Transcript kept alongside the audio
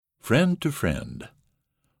Friend to Friend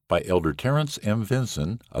by Elder Terence M.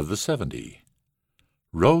 Vinson of the 70.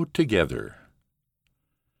 Row Together.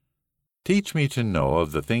 Teach me to know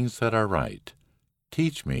of the things that are right.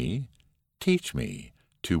 Teach me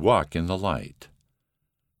to walk in the light.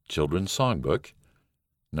 Children's Songbook,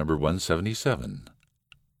 number 177.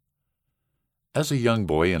 As a young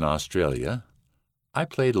boy in Australia, I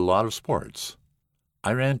played a lot of sports.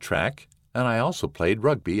 I ran track, and I also played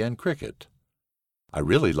rugby and cricket. I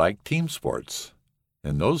really liked team sports.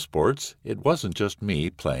 In those sports, it wasn't just me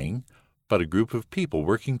playing, but a group of people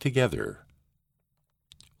working together.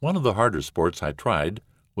 One of the harder sports I tried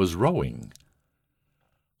was rowing.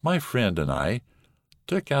 My friend and I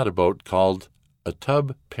took out a boat called a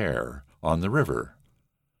tub pair on the river.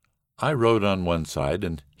 I rowed on one side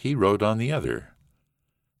and he rowed on the other.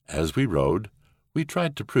 As we rowed, we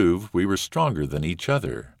tried to prove we were stronger than each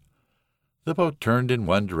other. The boat turned in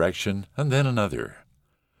one direction and then another.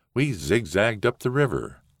 We zigzagged up the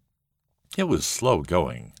river. It was slow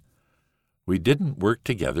going. We didn't work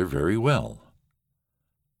together very well.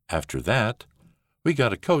 After that, we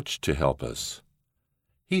got a coach to help us.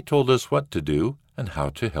 He told us what to do and how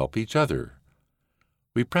to help each other.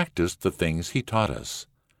 We practiced the things he taught us.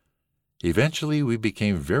 Eventually, we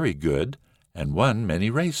became very good and won many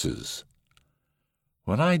races.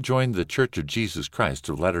 When I joined the Church of Jesus Christ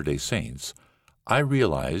of Latter-day Saints, I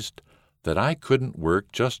realized that I couldn't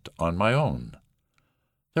work just on my own.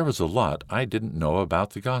 There was a lot I didn't know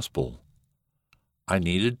about the gospel. I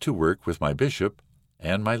needed to work with my bishop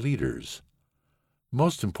and my leaders.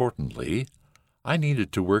 Most importantly, I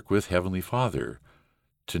needed to work with Heavenly Father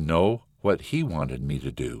to know what He wanted me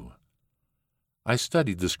to do. I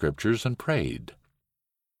studied the Scriptures and prayed.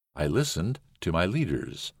 I listened to my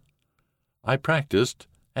leaders. I practiced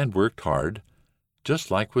and worked hard,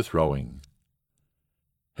 just like with rowing.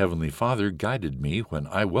 Heavenly Father guided me when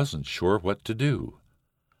I wasn't sure what to do.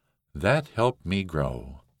 That helped me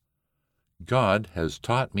grow. God has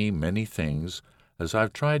taught me many things as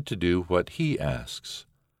I've tried to do what He asks.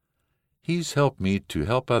 He's helped me to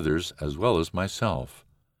help others as well as myself.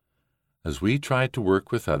 As we try to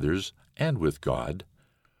work with others and with God,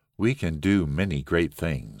 we can do many great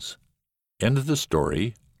things. End of the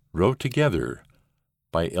story, Row Together,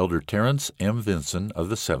 by Elder Terence M. Vinson of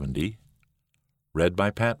the 70, read by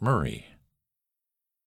Pat Murray.